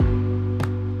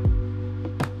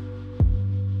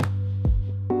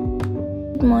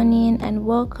Good morning and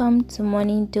welcome to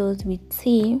Morning Dose with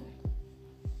T.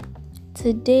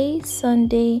 Today,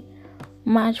 Sunday,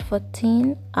 March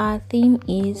 14, our theme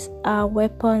is our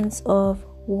weapons of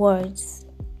words.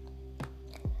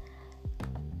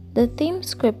 The theme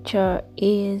scripture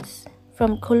is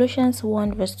from Colossians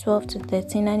 1 verse 12 to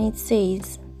 13, and it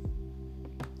says,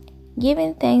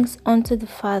 "Giving thanks unto the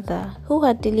Father, who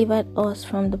hath delivered us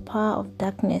from the power of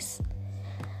darkness,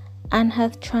 and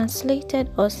hath translated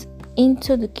us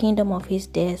into the kingdom of his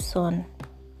dear Son."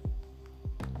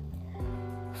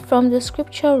 From the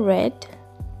scripture read,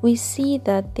 we see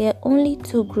that there are only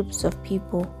two groups of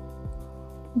people: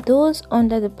 those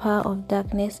under the power of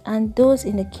darkness and those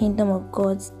in the kingdom of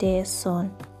God's dear Son.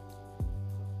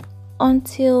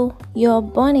 Until you're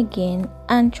born again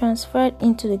and transferred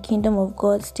into the kingdom of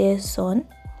God's dear Son,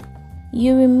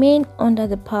 you remain under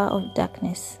the power of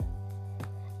darkness,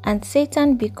 and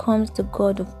Satan becomes the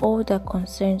god of all that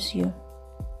concerns you.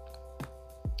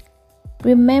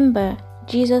 Remember,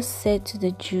 Jesus said to the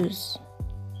Jews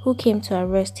who came to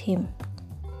arrest him,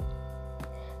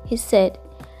 he said,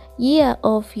 "Ye are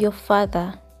of your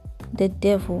father, the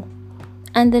devil,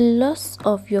 and the lusts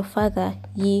of your father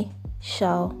ye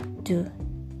shall do,"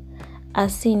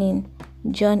 as seen in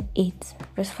John 8,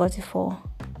 verse 44.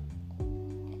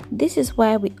 This is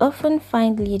why we often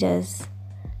find leaders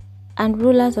and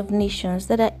rulers of nations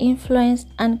that are influenced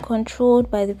and controlled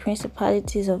by the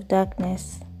principalities of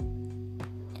darkness.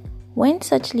 When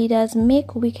such leaders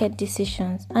make wicked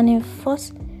decisions and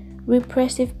enforce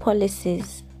repressive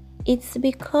policies, it's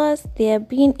because they are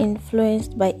being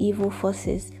influenced by evil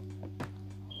forces.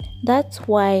 That's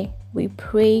why we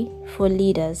pray for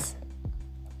leaders,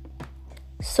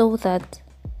 so that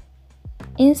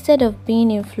instead of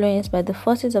being influenced by the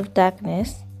forces of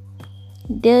darkness,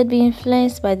 they'll be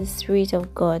influenced by the Spirit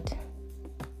of God.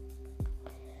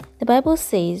 The Bible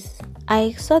says, "I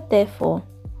exhort therefore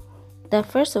that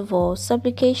first of all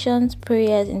supplications,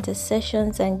 prayers,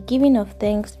 intercessions, and giving of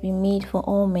thanks be made for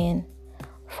all men,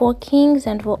 for kings,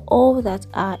 and for all that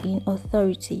are in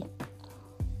authority,"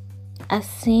 as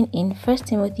seen in 1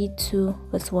 Timothy 2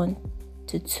 verse 1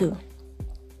 to 2.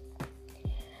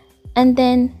 And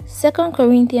then 2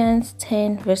 Corinthians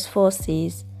 10 verse 4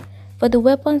 says, "For the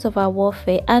weapons of our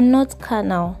warfare are not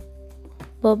carnal,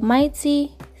 but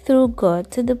mighty through God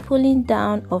to the pulling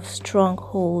down of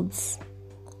strongholds."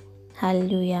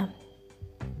 Hallelujah.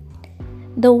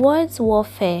 The word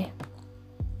warfare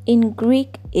in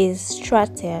Greek is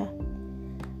strategia,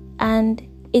 and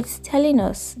it's telling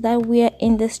us that we are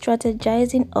in the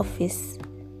strategizing office,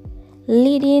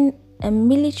 leading a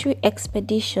military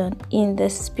expedition in the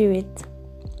spirit.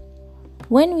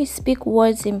 When we speak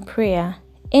words in prayer,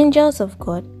 angels of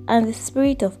God and the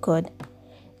Spirit of God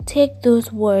take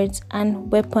those words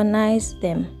and weaponize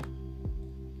them.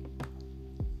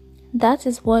 That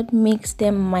is what makes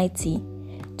them mighty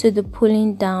to the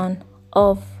pulling down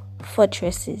of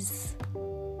fortresses.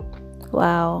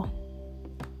 Wow.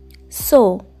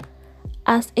 So,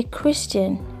 as a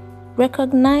Christian,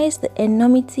 recognize the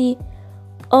enormity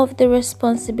of the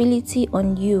responsibility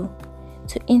on you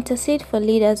to intercede for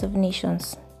leaders of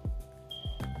nations.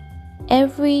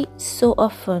 Every so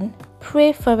often,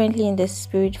 pray fervently in the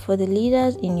Spirit for the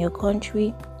leaders in your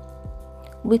country.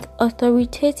 With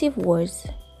authoritative words,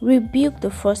 rebuke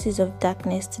the forces of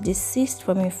darkness to desist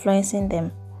from influencing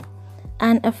them,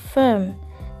 and affirm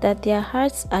that their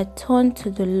hearts are turned to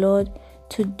the Lord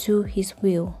to do His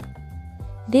will.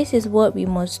 This is what we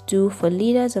must do for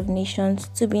leaders of nations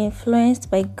to be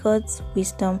influenced by God's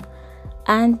wisdom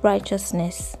and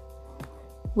righteousness.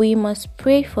 We must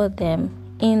pray for them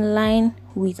in line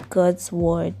with God's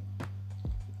word.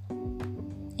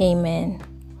 Amen.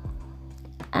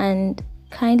 And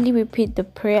kindly repeat the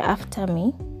prayer after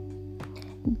me.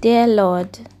 Dear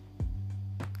Lord,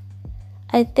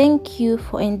 I thank you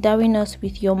for endowing us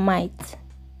with your might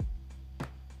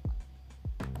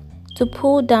to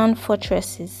pull down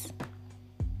fortresses,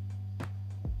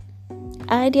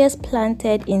 ideas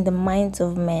planted in the minds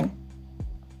of men,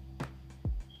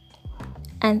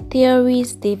 and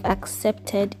theories they've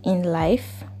accepted in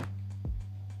life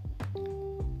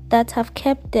that have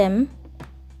kept them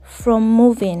from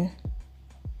moving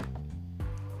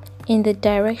in the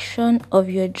direction of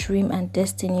your dream and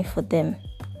destiny for them.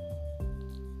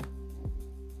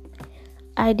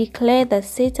 I declare that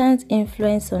Satan's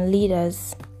influence on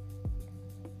leaders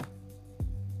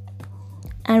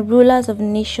and rulers of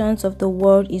nations of the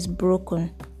world is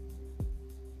broken.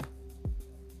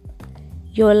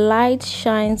 Your light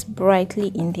shines brightly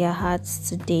in their hearts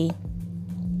today.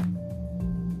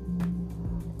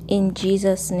 In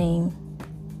Jesus' name,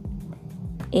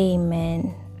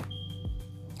 amen.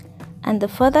 And the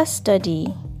further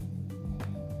study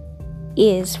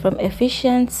is from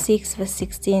Ephesians 6 verse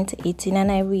 16 to 18,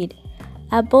 and I read,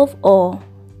 "Above all,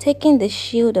 taking the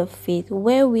shield of faith,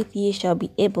 wherewith ye shall be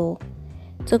able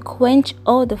to quench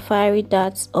all the fiery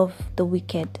darts of the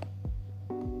wicked,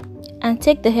 and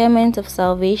take the helmet of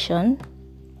salvation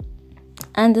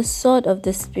and the sword of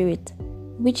the Spirit,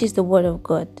 which is the word of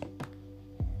God,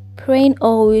 praying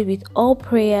always with all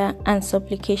prayer and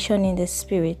supplication in the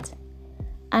Spirit,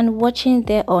 and watching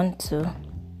thereunto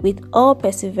with all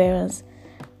perseverance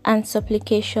and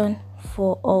supplication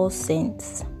for all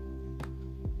saints."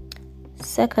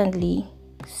 Secondly,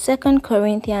 2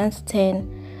 Corinthians 10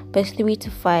 verse 3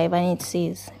 to 5, and it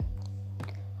says,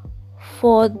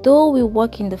 "For though we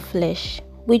walk in the flesh,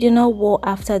 we do not war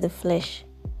after the flesh.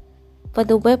 For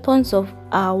the weapons of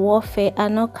our warfare are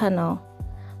not carnal,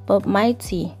 but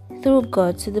mighty through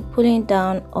God to the pulling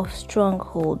down of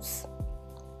strongholds,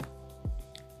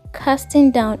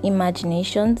 casting down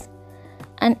imaginations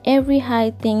and every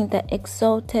high thing that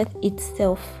exalteth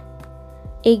itself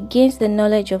against the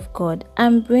knowledge of God,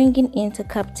 and bringing into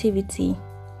captivity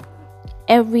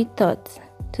every thought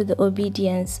to the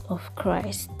obedience of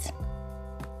Christ."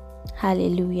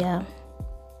 Hallelujah.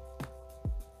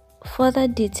 Further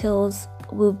details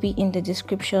will be in the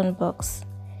description box.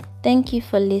 Thank you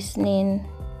for listening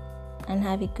and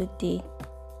have a good day.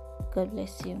 God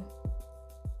bless you.